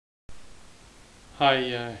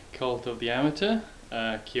Hi, Cult of the Amateur,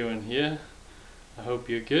 Kieran here. I hope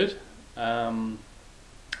you're good.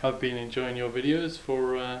 I've been enjoying your videos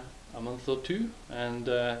for a month or two, and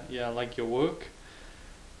yeah, I like your work.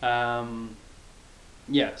 So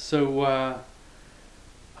I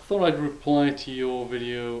thought I'd reply to your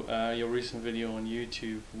video, your recent video on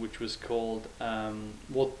YouTube, which was called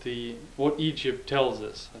 "What Egypt Tells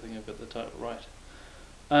Us." I think I've got the title right.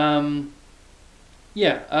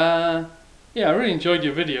 Yeah, I really enjoyed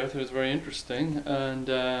your video. I thought it was very interesting, and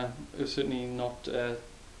it was certainly not the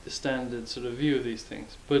standard sort of view of these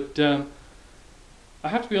things. But I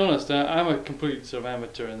have to be honest, I'm a complete sort of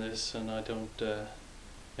amateur in this, and I'm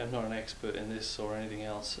not an expert in this or anything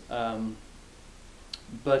else.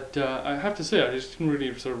 But I have to say, I just didn't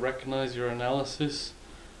really sort of recognize your analysis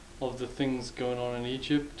of the things going on in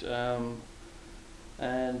Egypt.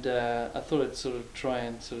 And I thought I'd sort of try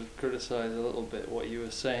and sort of criticize a little bit what you were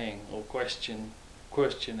saying, or question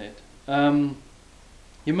it.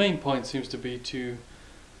 Your main point seems to be to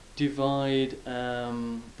divide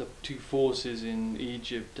the two forces in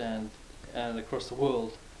Egypt and across the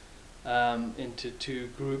world into two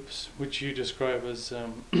groups, which you describe as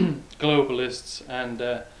globalists and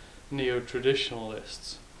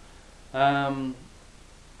neo-traditionalists. Now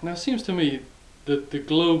it seems to me that the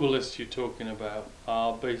globalists you're talking about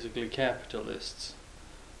are basically capitalists,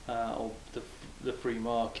 or the free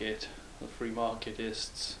market, the free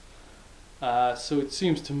marketists. So it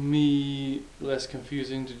seems to me less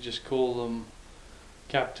confusing to just call them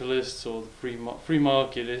capitalists or the free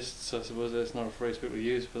marketists. I suppose that's not a phrase people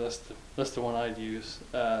use, but that's the one I'd use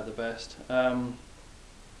the best.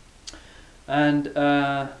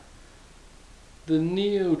 The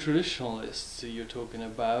neo-traditionalists that you're talking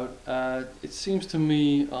about, it seems to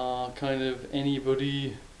me are kind of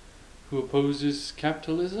anybody who opposes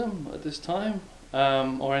capitalism at this time,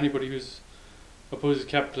 or anybody who's opposes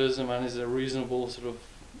capitalism and is a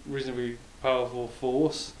reasonably powerful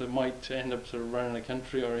force that might end up sort of running a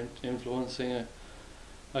country or influencing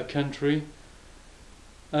a country.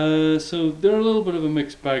 So they're a little bit of a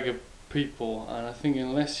mixed bag of people, and I think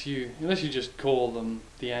unless you just call them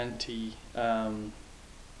the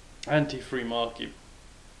anti-free market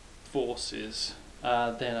forces,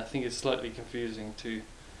 then I think it's slightly confusing to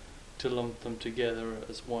lump them together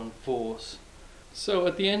as one force. So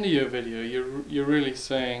at the end of your video, you're really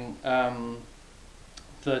saying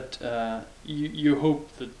that you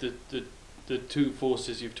hope that the two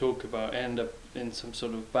forces you've talked about end up in some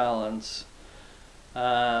sort of balance.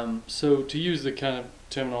 So to use the kind of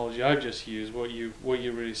terminology I've just used, what you're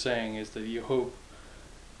really saying is that you hope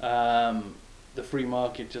the free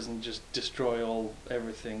market doesn't just destroy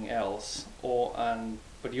everything else,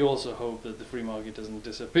 but you also hope that the free market doesn't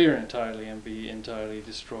disappear entirely and be entirely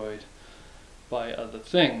destroyed by other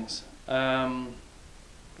things.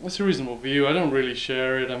 That's a reasonable view. I don't really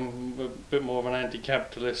share it. I'm a bit more of an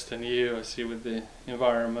anti-capitalist than you. I see with the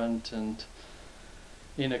environment and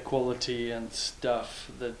inequality and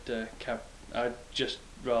stuff that I'd just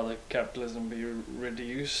rather capitalism be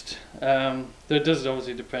reduced. That does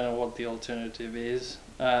obviously depend on what the alternative is.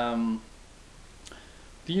 The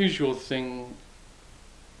usual thing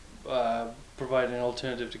providing an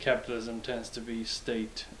alternative to capitalism tends to be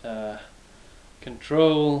state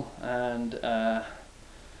control, and I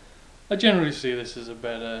generally see this as a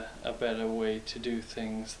better way to do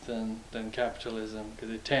things than capitalism,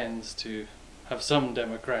 because it tends to have some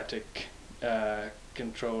democratic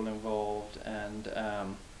control involved, and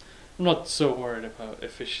I'm not so worried about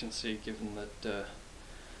efficiency, given that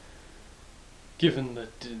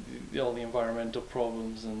all the environmental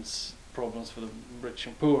problems and problems for the rich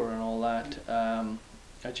and poor and all that. I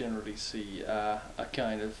generally see a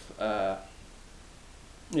kind of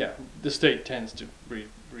the state tends to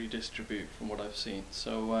redistribute from what I've seen.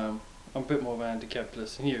 So I'm a bit more of an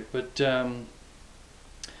anti-capitalist than you, but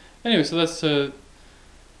anyway, so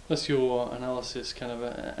that's your analysis kind of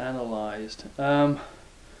analysed.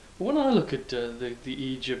 When I look at the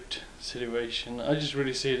Egypt situation, I just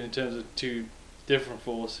really see it in terms of two different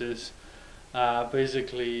forces.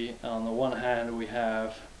 Basically, on the one hand we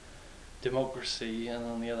have democracy, and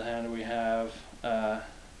on the other hand we have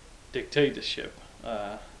dictatorship.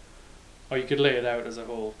 Or you could lay it out as a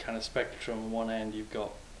whole kind of spectrum. On one end you've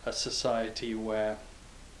got a society where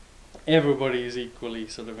everybody is equally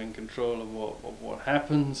sort of in control of what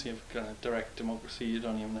happens. You have kind of direct democracy. You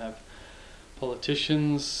don't even have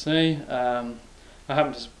politicians, say. I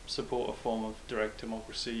happen to support a form of direct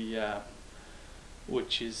democracy,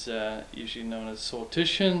 which is usually known as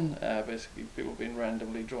sortition. Basically, people being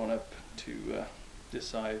randomly drawn up to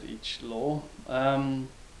decide each law.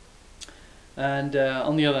 And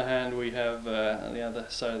on the other hand, we have on the other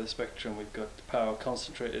side of the spectrum, we've got power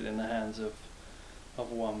concentrated in the hands of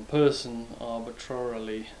one person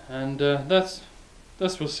arbitrarily, and that's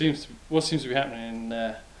what seems to be happening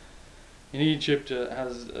in Egypt,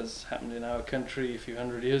 has happened in our country a few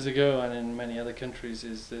hundred years ago, and in many other countries.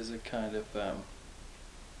 There's a kind of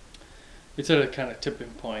it's at a kind of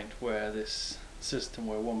tipping point where this system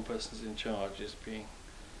where one person's in charge is being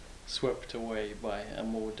swept away by a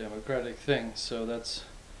more democratic thing. So that's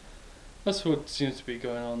what seems to be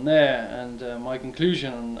going on there, and my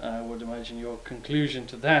conclusion, and I would imagine your conclusion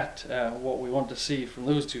to that, what we want to see from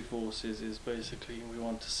those two forces is basically we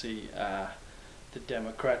want to see the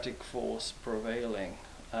democratic force prevailing,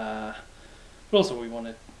 but also we want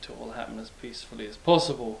it to all happen as peacefully as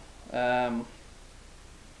possible. Well,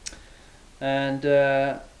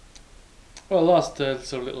 last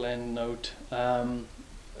sort of little end note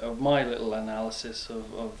of my little analysis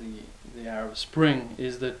of the Arab Spring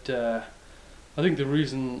is that I think the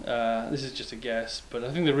reason, this is just a guess, but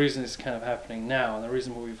I think the reason it's kind of happening now, and the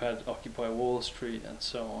reason why we've had Occupy Wall Street and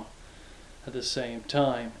so on at the same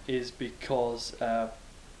time, is because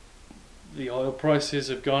the oil prices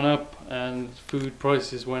have gone up and food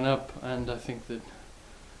prices went up, and I think that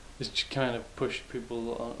it's just kind of pushed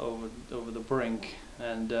people over the brink,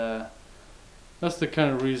 and that's the kind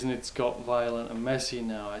of reason it's got violent and messy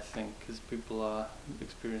now, I think, because people are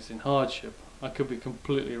experiencing hardship. I could be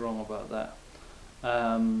completely wrong about that.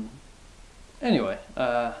 Anyway,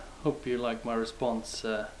 hope you like my response.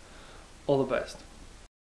 All the best.